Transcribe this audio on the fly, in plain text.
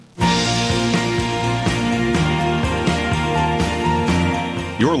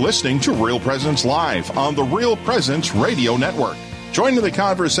You're listening to Real Presence Live on the Real Presence Radio Network. Join in the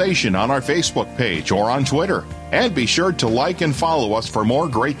conversation on our Facebook page or on Twitter. And be sure to like and follow us for more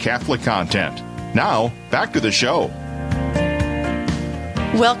great Catholic content. Now, back to the show.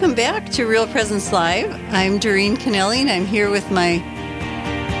 Welcome back to Real Presence Live. I'm Doreen Kennelly, and I'm here with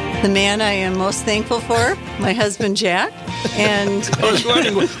the man I am most thankful for, my husband Jack. And I was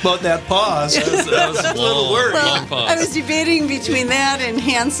wondering about that pause. That was a little word. Well, I was debating between that and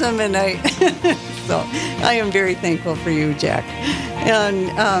handsome, and so I am very thankful for you, Jack. And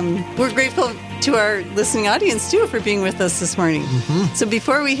we're grateful to our listening audience, too, for being with us this morning. Mm-hmm. So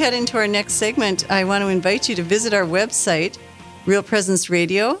before we head into our next segment, I want to invite you to visit our website,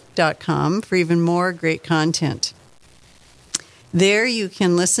 realpresenceradio.com, for even more great content. There you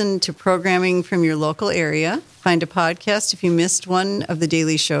can listen to programming from your local area, find a podcast if you missed one of the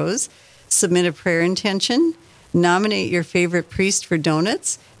daily shows, submit a prayer intention, nominate your favorite priest for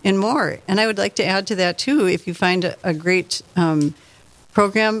donuts, and more. And I would like to add to that, too, if you find a great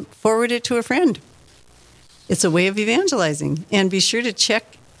program, forward it to a friend. It's a way of evangelizing. And be sure to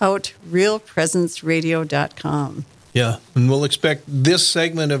check out realpresenceradio.com. Yeah, and we'll expect this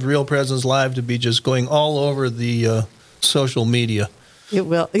segment of Real Presence Live to be just going all over the social media. It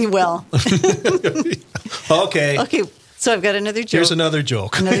will. Well. Okay. Okay, so I've got another joke. Here's another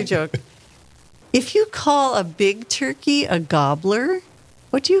joke. Another joke. If you call a big turkey a gobbler,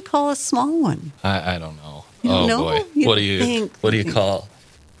 what do you call a small one? I don't know. You know? Boy. What do you call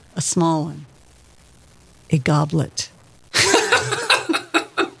a small one? A goblet.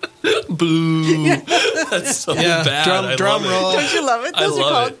 Boo. That's so bad. Drum roll. Don't you love it? Those are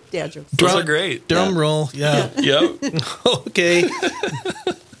called dad jokes. Those are great. Drum roll. Yeah. Yep. Okay.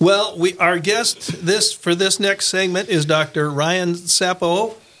 Well, our guest for this next segment is Dr. Ryan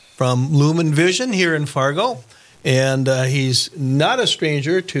Sapo from Lumen Vision here in Fargo. And he's not a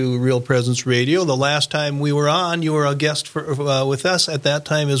stranger to Real Presence Radio. The last time we were on, you were a guest with us at that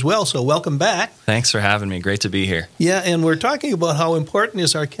time as well. So welcome back. Thanks for having me. Great to be here. Yeah, and we're talking about how important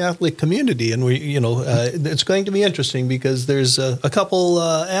is our Catholic community, and it's going to be interesting because there's a couple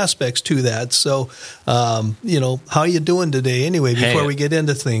aspects to that. So, how you doing today? Anyway, before we get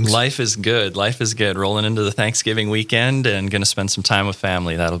into things, life is good. Life is good. Rolling into the Thanksgiving weekend and going to spend some time with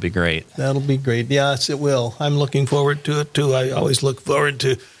family. That'll be great. That'll be great. Yes, it will. I'm looking forward to it too. I always look forward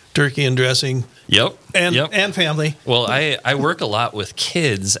to turkey and dressing. Yep. And family. Well, I work a lot with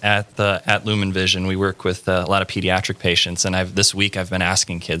kids at Lumen Vision. We work with a lot of pediatric patients, and this week I've been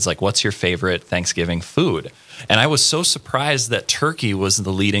asking kids, like, what's your favorite Thanksgiving food? And I was so surprised that turkey was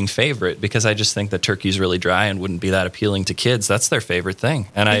the leading favorite, because I just think that turkey's really dry and wouldn't be that appealing to kids. That's their favorite thing.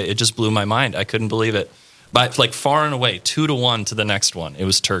 And it just blew my mind. I couldn't believe it. But like far and away, 2-1 to the next one, it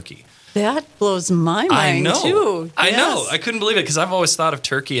was turkey. That blows my mind, too. Yes. I know. I couldn't believe it, because I've always thought of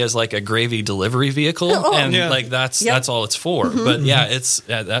turkey as like a gravy delivery vehicle, that's all it's for. Mm-hmm. But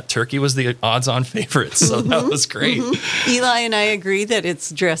that turkey was the odds-on favorite, so that was great. Mm-hmm. Eli and I agree that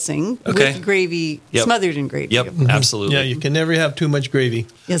it's dressing with gravy, smothered in gravy. Yep, absolutely. Yeah, you can never have too much gravy.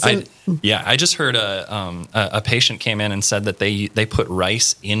 Yes, I just heard a patient came in and said that they put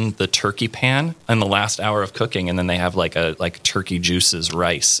rice in the turkey pan in the last hour of cooking, and then they have like turkey juices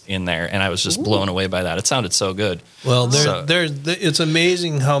rice in there, and I was just blown away by that. It sounded so good. Well, it's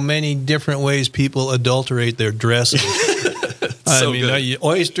amazing how many different ways people adulterate their dressing.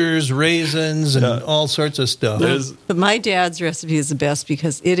 Oysters, raisins, and all sorts of stuff. But my dad's recipe is the best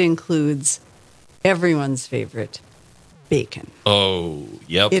because it includes everyone's favorite, bacon. Oh,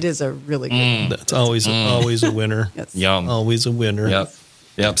 yep. It is a really good one. That's always a winner. Yes. Yum. Always a winner. Yep.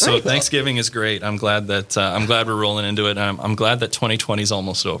 So Thanksgiving is great. I'm glad we're rolling into it. And I'm glad that 2020 is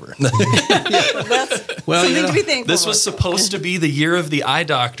almost over. That's something to be thankful This was supposed to be the year of the eye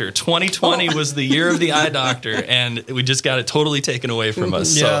doctor. 2020 was the year of the eye doctor, and we just got it totally taken away from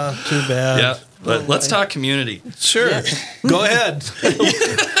us. Yeah, too bad. Yeah. But let's talk community. Sure. Yeah. Go ahead.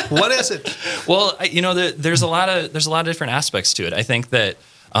 What is it? Well, there's a lot of different aspects to it. I think that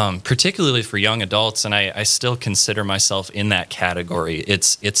particularly for young adults, and I still consider myself in that category,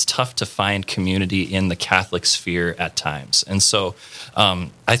 it's tough to find community in the Catholic sphere at times. And so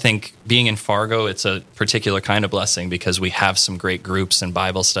I think being in Fargo, it's a particular kind of blessing because we have some great groups and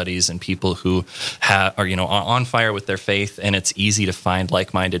Bible studies and people who are on fire with their faith, and it's easy to find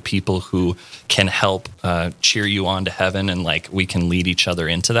like-minded people who can help cheer you on to heaven, and we can lead each other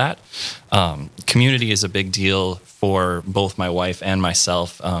into that. Community is a big deal for both my wife and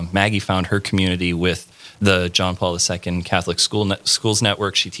myself. Maggie found her community with the John Paul II Catholic Schools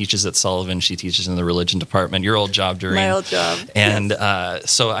Network. She teaches at Sullivan. She teaches in the religion department. Your old job, Doreen. My old job. And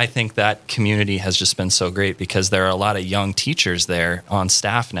so I think that community has just been so great because there are a lot of young teachers there on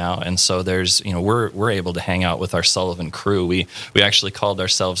staff now, and so there's we're able to hang out with our Sullivan crew. We actually called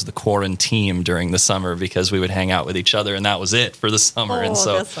ourselves the quarantine during the summer because we would hang out with each other, and that was it for the summer. And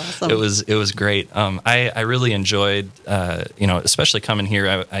so that's awesome. it was great. I really enjoyed especially coming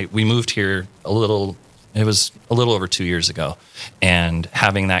here. We moved here it was a little over 2 years ago, and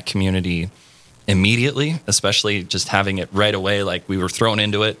having that community immediately, especially just having it right away, like we were thrown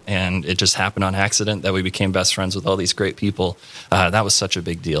into it and it just happened on accident that we became best friends with all these great people. That was such a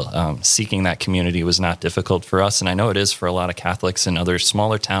big deal. Seeking that community was not difficult for us, and I know it is for a lot of Catholics in other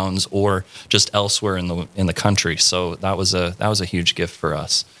smaller towns or just elsewhere in the country. So that was a huge gift for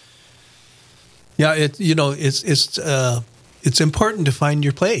us. Yeah, it's important to find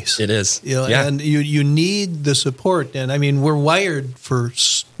your place. It is. And you need the support. And I mean, we're wired for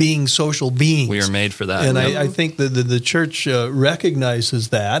being social beings. We are made for that. And I think that the church recognizes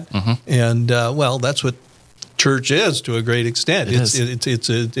that. Mm-hmm. And that's what church is to a great extent.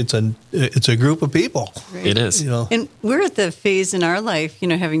 It's a group of people. Right. It is. And we're at the phase in our life,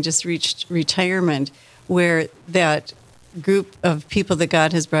 having just reached retirement, where that group of people that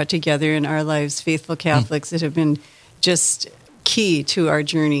God has brought together in our lives, faithful Catholics that have been just key to our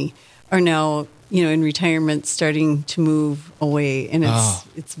journey, are now, in retirement, starting to move away, and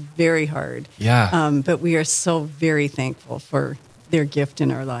it's very hard. Yeah. But we are so very thankful for their gift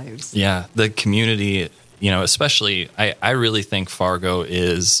in our lives. Yeah, the community, especially, I really think Fargo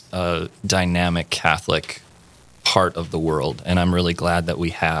is a dynamic Catholic part of the world, and I'm really glad that we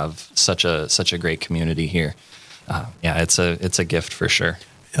have such a great community here. It's a gift for sure.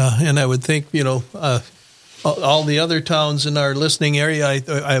 And I would think, all the other towns in our listening area,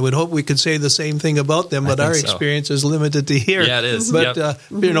 I would hope we could say the same thing about them, but our experience is limited to here. Yeah, it is. But,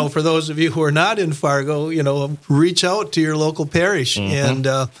 for those of you who are not in Fargo, reach out to your local parish and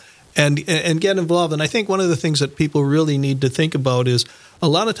get involved. And I think one of the things that people really need to think about is a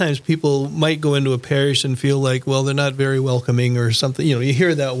lot of times people might go into a parish and feel like, well, they're not very welcoming or something. You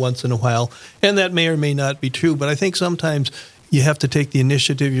hear that once in a while, and that may or may not be true. But I think sometimes you have to take the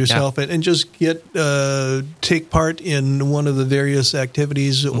initiative yourself and just take part in one of the various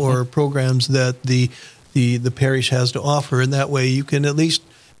activities or programs that the parish has to offer, and that way you can at least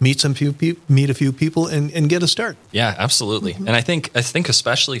meet a few people and get a start. Yeah, absolutely. And I think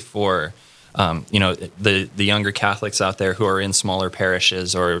especially for the younger Catholics out there who are in smaller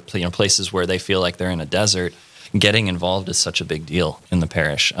parishes or places where they feel like they're in a desert, getting involved is such a big deal in the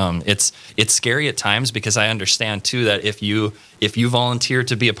parish. It's scary at times because I understand too that if you volunteer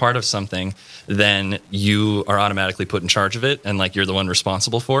to be a part of something, then you are automatically put in charge of it, and like you're the one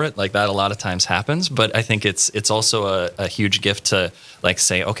responsible for it. Like that a lot of times happens. But I think it's also a huge gift to like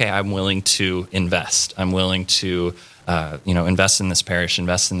say, okay, I'm willing to invest. I'm willing to invest in this parish,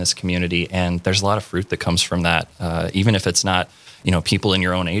 invest in this community, and there's a lot of fruit that comes from that. Even if it's not people in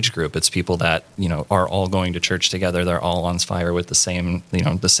your own age group, it's people that, are all going to church together. They're all on fire with the same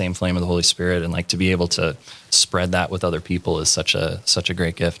flame of the Holy Spirit. And like to be able to spread that with other people is such a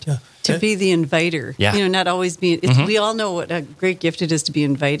great gift. Yeah. To be the inviter. Yeah. Not always be, we all know what a great gift it is to be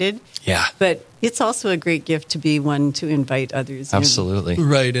invited. Yeah. But it's also a great gift to be one to invite others. Absolutely.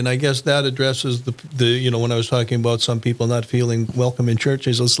 Right. And I guess that addresses the when I was talking about some people not feeling welcome in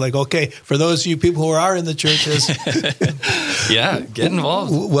churches, it's like, okay, for those of you people who are in the churches, get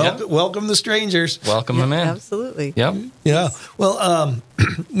involved. Welcome the strangers. Welcome them in. Absolutely. Yep. Yeah. Well,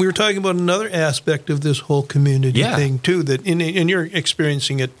 we were talking about another aspect of this whole community thing too, that and you're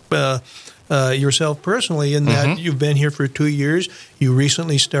experiencing it yourself personally, in that you've been here for 2 years. You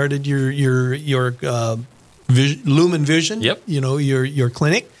recently started your Lumen Vision. Yep. Your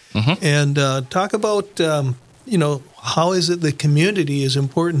clinic, and talk about how is it the community is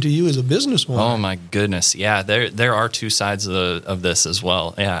important to you as a businesswoman? Oh my goodness, yeah. There are two sides of this as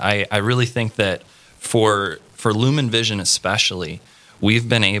well. Yeah, I really think that for Lumen Vision especially, we've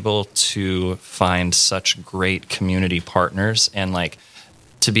been able to find such great community partners and like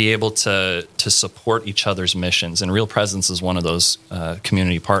to be able to support each other's missions. And Real Presence is one of those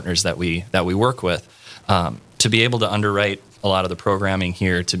community partners that we work with. To be able to underwrite a lot of the programming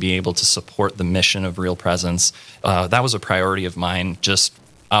here, to be able to support the mission of Real Presence, that was a priority of mine, just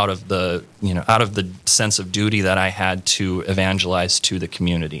out of the sense of duty that I had to evangelize to the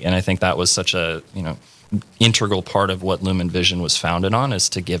community. And I think that was such a integral part of what Lumen Vision was founded on, is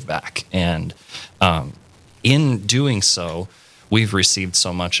to give back. And in doing so, we've received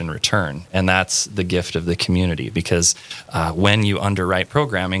so much in return. And that's the gift of the community, because when you underwrite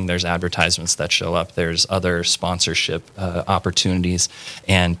programming, there's advertisements that show up, there's other sponsorship opportunities,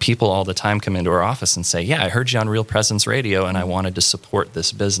 and people all the time come into our office and say, yeah, I heard you on Real Presence Radio and I wanted to support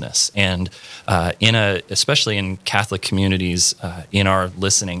this business. And especially in Catholic communities in our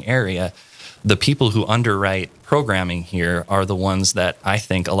listening area, the people who underwrite programming here are the ones that I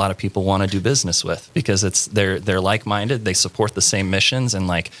think a lot of people want to do business with, because they're like-minded, they support the same missions, and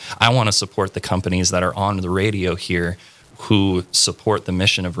like, I want to support the companies that are on the radio here who support the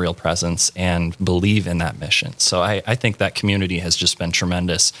mission of Real Presence and believe in that mission. So I think that community has just been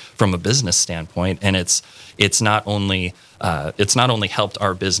tremendous from a business standpoint, and it's not only helped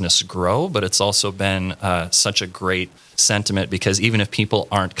our business grow, but it's also been such a great sentiment, because even if people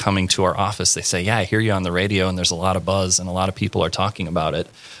aren't coming to our office, they say, yeah, I hear you on the radio and there's a lot of buzz and a lot of people are talking about it.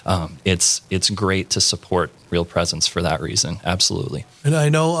 It's great to support Real Presence for that reason. Absolutely. And I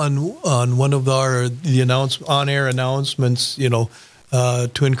know on one of the on-air announcements,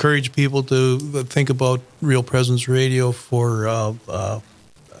 to encourage people to think about Real Presence Radio for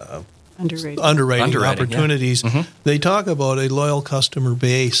underwriting opportunities. Yeah. Mm-hmm. They talk about a loyal customer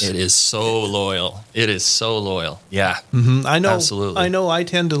base. It is so loyal. Yeah. Mm-hmm. I know. Absolutely. I know. I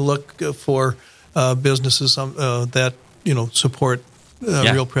tend to look for businesses that support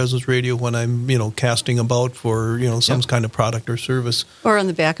Real Presence Radio when I'm casting about for some kind of product or service. Or on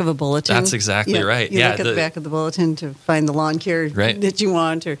the back of a bulletin. That's exactly right. You look at the back of the bulletin to find the lawn care that you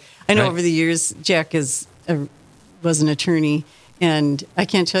want. Or I know over the years, Jack was an attorney. And I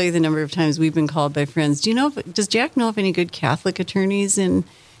can't tell you the number of times we've been called by friends. Does Jack know of any good Catholic attorneys in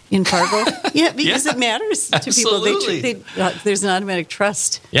Fargo? Yeah, because it matters to absolutely. people. There's an automatic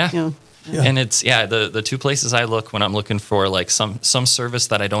trust. Yeah. And it's the two places I look when I'm looking for like some service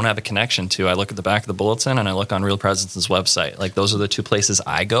that I don't have a connection to. I look at the back of the bulletin and I look on Real Presence's website. Like, those are the two places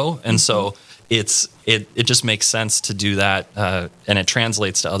I go, and so it just makes sense to do that, and it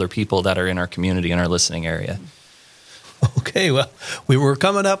translates to other people that are in our community, in our listening area. Okay, well, we were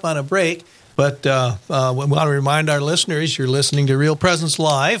coming up on a break, but we want to remind our listeners you're listening to Real Presence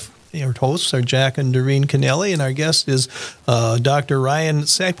Live. Our hosts are Jack and Doreen Kennelly, and our guest is Dr. Ryan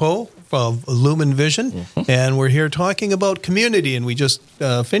Sapo of Lumen Vision, and we're here talking about community, and we just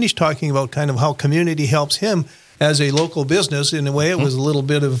finished talking about kind of how community helps him as a local business. In a way, it was a little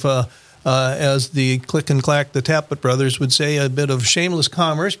bit of as the Click and Clack, the Tappet brothers would say, a bit of shameless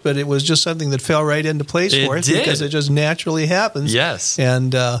commerce, but it was just something that fell right into place for us because it just naturally happens. Yes.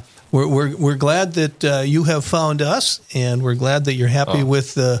 And we're glad that you have found us, and we're glad that you're happy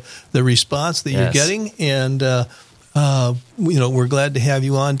with the response that you're getting. And, we're glad to have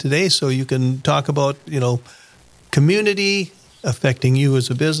you on today so you can talk about, community affecting you as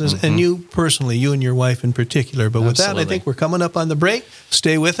a business and you personally, you and your wife in particular. But with that, I think we're coming up on the break.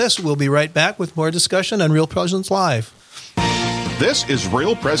 Stay with us. We'll be right back with more discussion on Real Presence Live. This is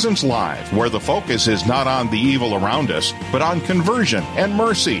Real Presence Live, where the focus is not on the evil around us, but on conversion and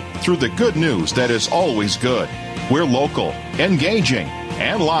mercy through the good news that is always good. We're local, engaging,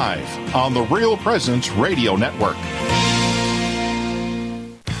 and live on the Real Presence Radio Network.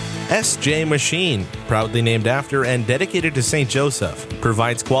 SJ Machine, proudly named after and dedicated to St. Joseph,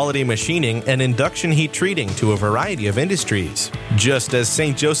 provides quality machining and induction heat treating to a variety of industries. Just as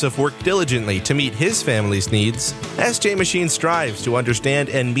St. Joseph worked diligently to meet his family's needs, SJ Machine strives to understand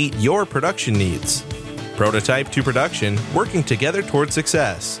and meet your production needs. Prototype to production, working together toward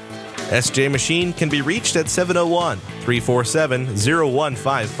success. SJ Machine can be reached at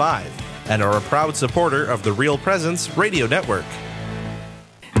 701-347-0155 and are a proud supporter of the Real Presence Radio Network.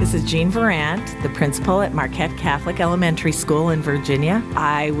 This is Jean Varant, the principal at Marquette Catholic Elementary School in Virginia.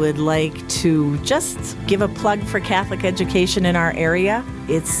 I would like to just give a plug for Catholic education in our area.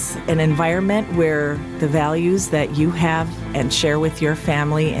 It's an environment where the values that you have and share with your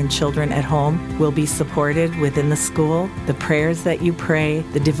family and children at home will be supported within the school. The prayers that you pray,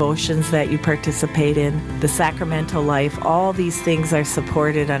 the devotions that you participate in, the sacramental life, all these things are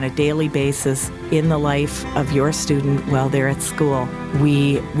supported on a daily basis in the life of your student while they're at school.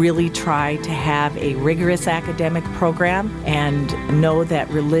 We really try to have a rigorous academic program and know that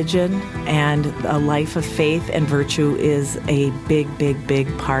religion and a life of faith and virtue is a big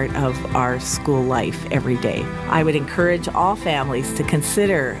part of our school life every day. I would encourage all families to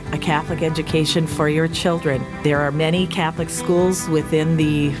consider a Catholic education for your children. There are many Catholic schools within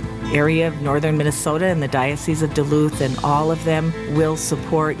the area of northern Minnesota and the Diocese of Duluth, and all of them will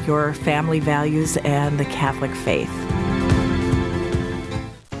support your family values and the Catholic faith.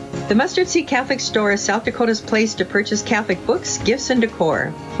 The Mustard Seed Catholic Store is South Dakota's place to purchase Catholic books, gifts, and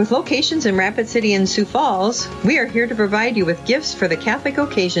decor. With locations in Rapid City and Sioux Falls, we are here to provide you with gifts for the Catholic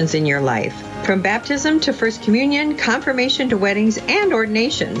occasions in your life. From baptism to First Communion, confirmation to weddings, and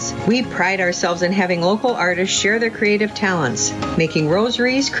ordinations, we pride ourselves in having local artists share their creative talents, making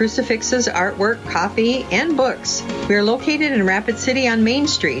rosaries, crucifixes, artwork, coffee, and books. We are located in Rapid City on Main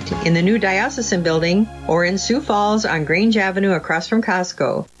Street, in the new Diocesan Building, or in Sioux Falls on Grange Avenue across from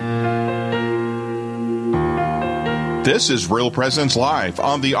Costco. This is Real Presence Live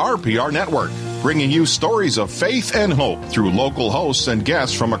on the RPR Network, bringing you stories of faith and hope through local hosts and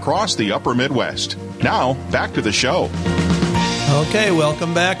guests from across the upper Midwest. Now, back to the show. Okay,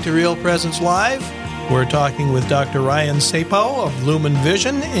 welcome back to Real Presence Live. We're talking with Dr. Ryan Sapo of Lumen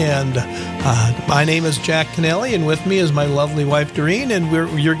Vision, and my name is Jack Kennelly, and with me is my lovely wife, Doreen, and we're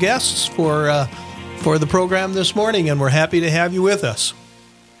your guests for the program this morning, and we're happy to have you with us.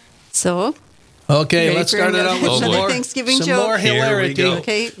 So... Okay, let's start it out with some more Thanksgiving some joke. more hilarity. Here we go.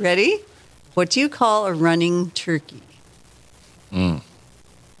 Okay, ready? What do you call a running turkey? I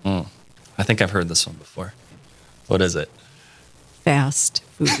think I've heard this one before. What is it? Fast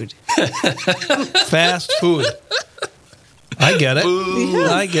food. Fast food. I get it. Ooh.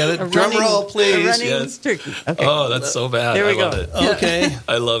 I get it. Drum roll, A please. running Yes. turkey. Okay. Oh, that's so bad. There we I love go. it. Okay.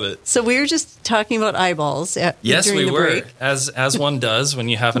 I love it. So we were just talking about eyeballs Yes, during we the were. break. As one does when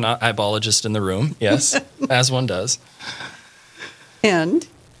you have an eyebologist in the room. Yes, as one does. And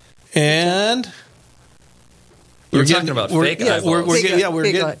We're talking about fake eyeballs.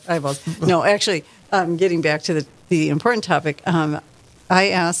 Big eyeballs. No, actually, getting back to the important topic, I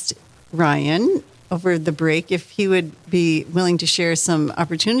asked Ryan over the break if he would be willing to share some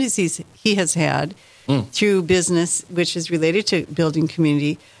opportunities he has had through business, which is related to building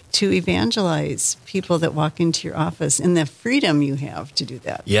community, to evangelize people that walk into your office and the freedom you have to do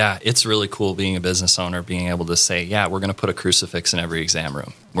that. Yeah, it's really cool being a business owner, being able to say, yeah, we're going to put a crucifix in every exam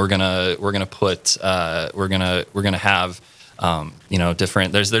room. We're going to have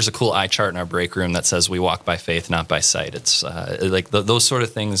different. There's a cool eye chart in our break room that says we walk by faith, not by sight. It's those sort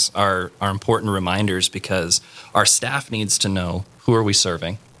of things are important reminders because our staff needs to know who are we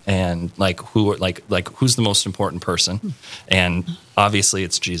serving and who's the most important person, and obviously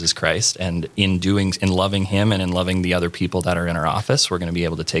it's Jesus Christ. And in loving Him and in loving the other people that are in our office, we're going to be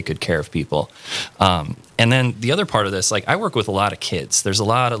able to take good care of people. And then the other part of this, I work with a lot of kids. There's a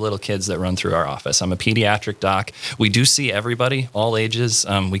lot of little kids that run through our office. I'm a pediatric doc. We do see everybody, all ages.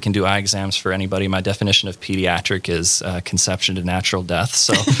 We can do eye exams for anybody. My definition of pediatric is conception to natural death.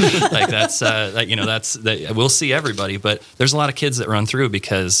 So we'll see everybody. But there's a lot of kids that run through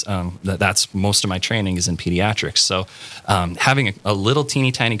because that's most of my training is in pediatrics. So having a little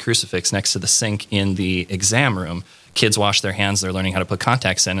teeny tiny crucifix next to the sink in the exam room, kids wash their hands, they're learning how to put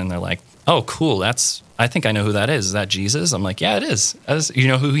contacts in, and they're like, oh, cool, I think I know who that is. Is that Jesus? I'm like, yeah, it is. You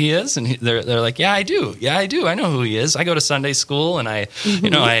know who He is? And they're like, yeah, I do. I know who He is. I go to Sunday school, and I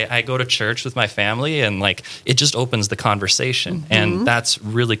go to church with my family, and it just opens the conversation. And that's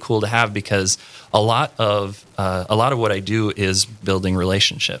really cool to have because a lot of what I do is building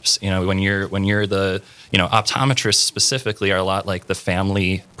relationships. When you're the optometrists specifically are a lot like the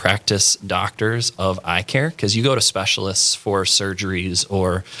family practice doctors of eye care because you go to specialists for surgeries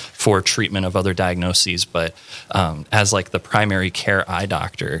or for treatment of other diagnoses. But as the primary care eye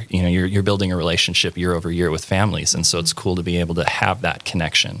doctor, you're building a relationship year over year with families, and so it's cool to be able to have that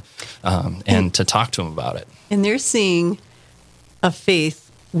connection and to talk to them about it. And they're seeing a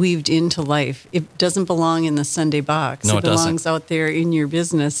faith weaved into life. It doesn't belong in the Sunday box. No, it belongs out there in your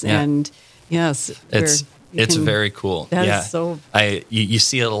business. Yeah. And yes, it's very cool. That yeah. is so. You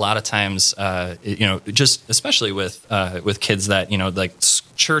see it a lot of times. Just especially with kids that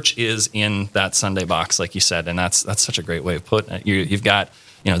church is in that Sunday box, like you said, and that's such a great way of putting it. You've got.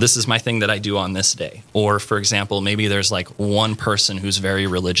 This is my thing that I do on this day. Or, for example, maybe there's one person who's very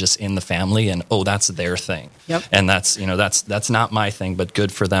religious in the family, and that's their thing. Yep. And that's not my thing, but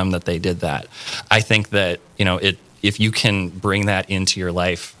good for them that they did that. I think that if you can bring that into your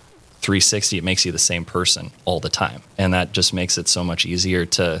life 360, it makes you the same person all the time, and that just makes it so much easier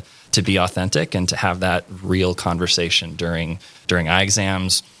to be authentic and to have that real conversation during eye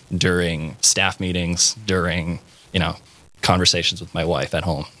exams, during staff meetings, during conversations with my wife at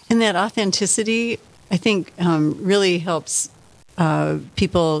home. And that authenticity, I think, really helps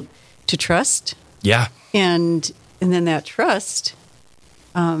people to trust. Yeah. And then that trust,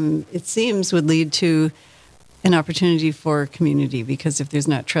 it seems, would lead to an opportunity for community, because if there's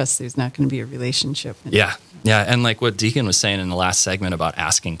not trust, there's not going to be a relationship. Yeah. And like what Deacon was saying in the last segment about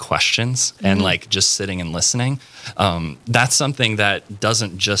asking questions and like just sitting and listening, that's something that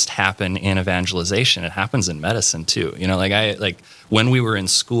doesn't just happen in evangelization. It happens in medicine too. Like when we were in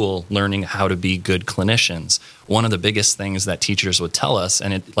school learning how to be good clinicians, one of the biggest things that teachers would tell us,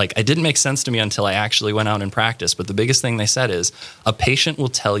 and it didn't make sense to me until I actually went out and practiced, but the biggest thing they said is a patient will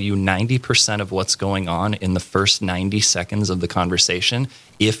tell you 90% of what's going on in the first 90 seconds of the conversation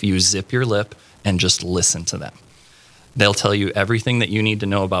if you zip your lip and just listen to them. They'll tell you everything that you need to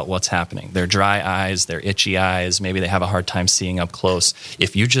know about what's happening. Their dry eyes, their itchy eyes, maybe they have a hard time seeing up close.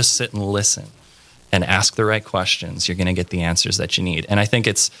 If you just sit and listen and ask the right questions, you're going to get the answers that you need. And I think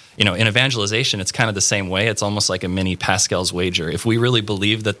it's, in evangelization, it's kind of the same way. It's almost like a mini Pascal's wager. If we really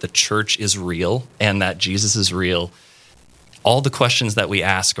believe that the church is real and that Jesus is real, all the questions that we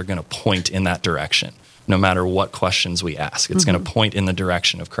ask are going to point in that direction. No matter what questions we ask, it's going to point in the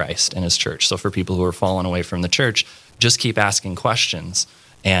direction of Christ and his church. So for people who are falling away from the church, just keep asking questions,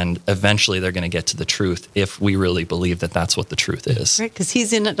 and eventually they're going to get to the truth if we really believe that that's what the truth is. Right, because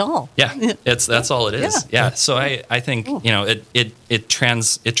he's in it all. Yeah, that's all it is. Yeah. So I think, it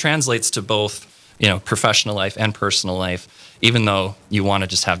translates to both, professional life and personal life, even though you want to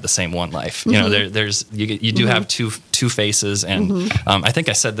just have the same one life. You do have two faces, and I think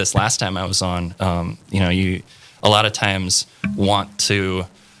I said this last time I was on. You a lot of times want to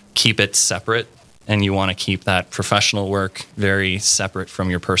keep it separate, and you want to keep that professional work very separate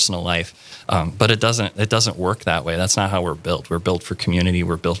from your personal life. But it doesn't work that way. That's not how we're built. We're built for community.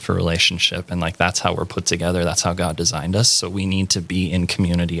 We're built for relationship. And that's how we're put together. That's how God designed us. So we need to be in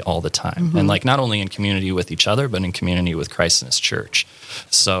community all the time. And not only in community with each other, but in community with Christ and his church.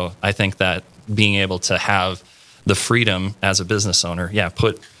 So I think that being able to have the freedom as a business owner,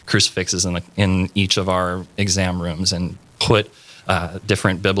 put crucifixes in each of our exam rooms, and put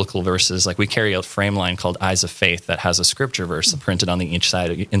different biblical verses. Like we carry a frame line called Eyes of Faith that has a scripture verse printed on the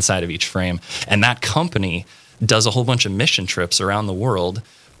inside of each frame. And that company does a whole bunch of mission trips around the world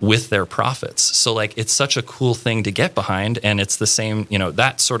with their prophets. So it's such a cool thing to get behind. And it's the same,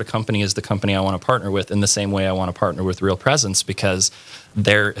 that sort of company is the company I want to partner with in the same way I want to partner with Real Presence, because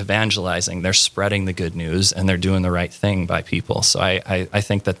they're evangelizing, they're spreading the good news, and they're doing the right thing by people. So I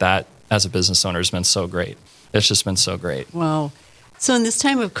think that as a business owner has been so great. It's just been so great. Wow. So in this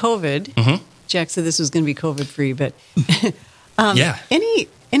time of COVID, Jack said this was going to be COVID-free, but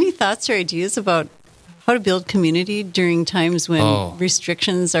any thoughts or ideas about how to build community during times when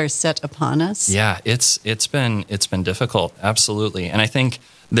restrictions are set upon us? Yeah, it's been difficult, absolutely. And I think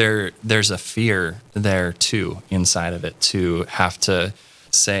there's a fear there too inside of it, to have to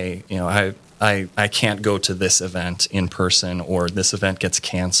say, I can't go to this event in person, or this event gets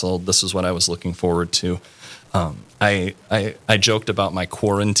canceled. This is what I was looking forward to. I joked about my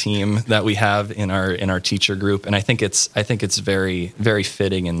quarantine that we have in our teacher group, and I think it's very, very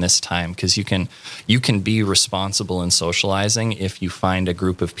fitting in this time, because you can be responsible in socializing if you find a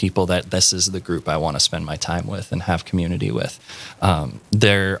group of people that this is the group I want to spend my time with and have community with.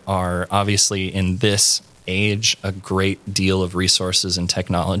 There are obviously in this age a great deal of resources and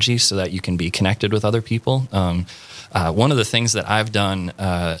technology so that you can be connected with other people. One of the things that I've done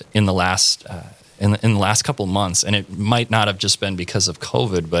in the last couple of months, and it might not have just been because of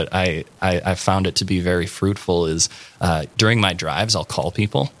COVID, but I found it to be very fruitful, is during my drives, I'll call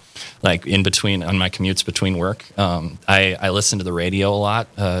people. Like in between, on my commutes between work, I listen to the radio a lot,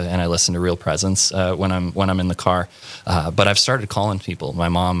 and I listen to Real Presence when I'm in the car. But I've started calling people: my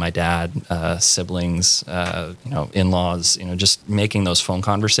mom, my dad, siblings, in-laws. Just making those phone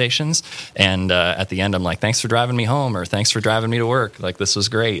conversations. And at the end, I'm like, "Thanks for driving me home," or "Thanks for driving me to work." Like, this was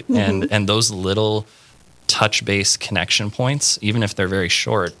great. And those little touch-based connection points, even if they're very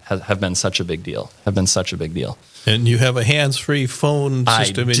short, have been such a big deal. And you have a hands-free phone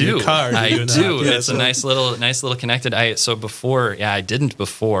system in your car. I do. It's a nice little connected. I didn't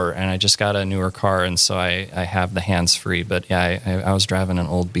before, and I just got a newer car, and so I have the hands-free. But I was driving an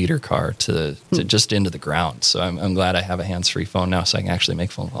old beater car to just into the ground. So I'm glad I have a hands-free phone now, so I can actually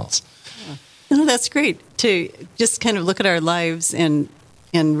make phone calls. That's great to just kind of look at our lives and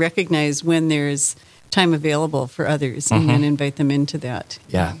recognize when there's time available for others, and then invite them into that.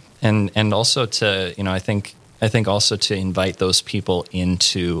 Yeah, and also to I think also to invite those people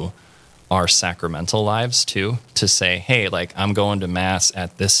into our sacramental lives too, to say, hey, I'm going to Mass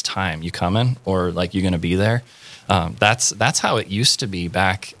at this time. You coming? Or you going to be there? That's how it used to be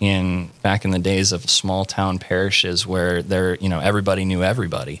back in the days of small town parishes where everybody knew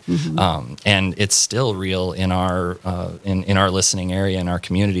everybody, and it's still real in our in our listening area, in our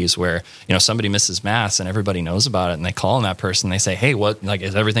communities, where somebody misses mass and everybody knows about it, and they call on that person, they say, hey,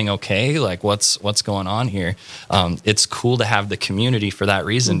 is everything okay? Like what's going on here? It's cool to have the community for that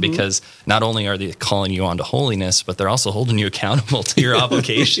reason, because not only are they calling you on to holiness, but they're also holding you accountable to your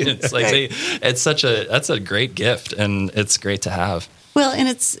obligations. That's a great gift, and it's great to have. Well, and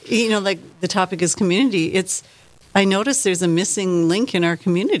it's, like the topic is community. I noticed there's a missing link in our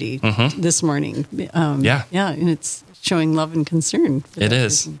community this morning. Yeah, and it's showing love and concern. It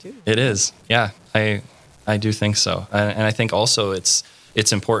is. It is. Yeah, I do think so, and I think also it's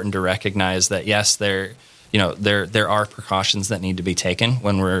important to recognize that yes, there are precautions that need to be taken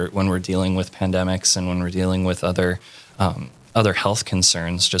when we're dealing with pandemics and when we're dealing with other health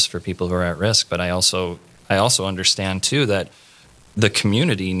concerns just for people who are at risk. But I also understand too that the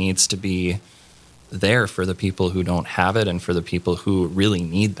community needs to be there for the people who don't have it and for the people who really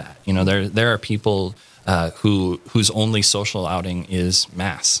need that. There are people whose only social outing is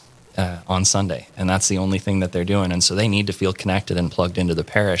mass on Sunday, and that's the only thing that they're doing, and so they need to feel connected and plugged into the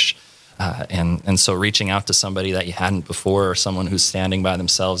parish. And so reaching out to somebody that you hadn't before, or someone who's standing by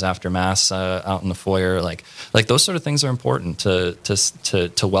themselves after mass out in the foyer, like those sort of things are important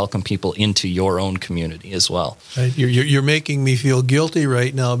to welcome people into your own community as well. Right. You're making me feel guilty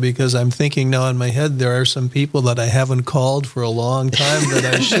right now, because I'm thinking now in my head there are some people that I haven't called for a long time that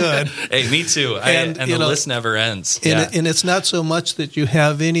I should. Hey, me too. And the list never ends. And it's not so much that you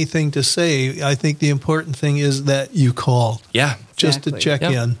have anything to say. I think the important thing is that you call. Yeah. Just to check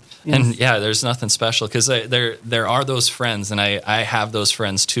in. Yes. And there's nothing special, because there are those friends, and I have those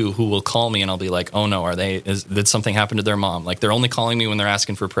friends too, who will call me and I'll be like, oh no, did something happen to their mom? Like they're only calling me when they're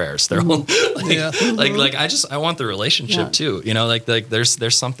asking for prayers. They're I want the relationship too.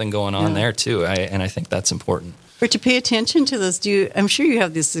 There's something going on there too. And I think that's important. Or to pay attention to those. I'm sure you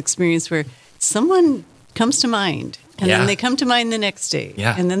have this experience where someone comes to mind. And then they come to mind the next day.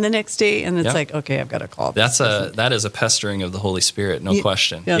 Yeah. And then the next day, and it's like, okay, I've got to call. That is a pestering of the Holy Spirit, no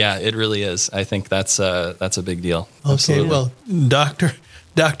question. Yeah, it really is. I think that's a big deal. Okay, Absolutely. Well,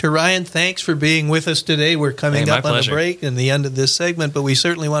 Dr. Ryan, thanks for being with us today. We're coming up on a break and the end of this segment, but we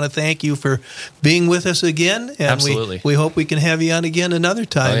certainly want to thank you for being with us again. And Absolutely. We hope we can have you on again another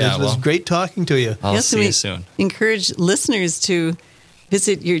time. It was great talking to you. I'll see you soon. Encourage listeners to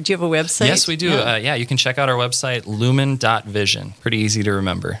visit do you have a website? Yes, we do. You can check out our website, lumen.vision. Pretty easy to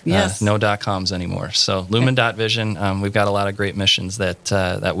remember. Yes. No .coms anymore. So lumen.vision. We've got a lot of great missions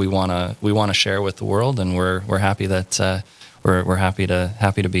that we want to share with the world, and we're happy that we're happy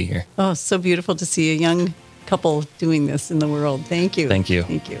to be here. Oh, so beautiful to see a young couple doing this in the world. Thank you. Thank you.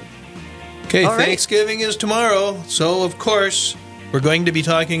 Thank you. Okay, Thanksgiving is tomorrow, so of course we're going to be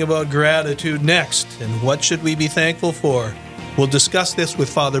talking about gratitude next, and what should we be thankful for? We'll discuss this with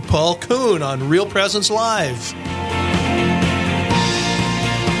Father Paul Kuhn on Real Presence Live.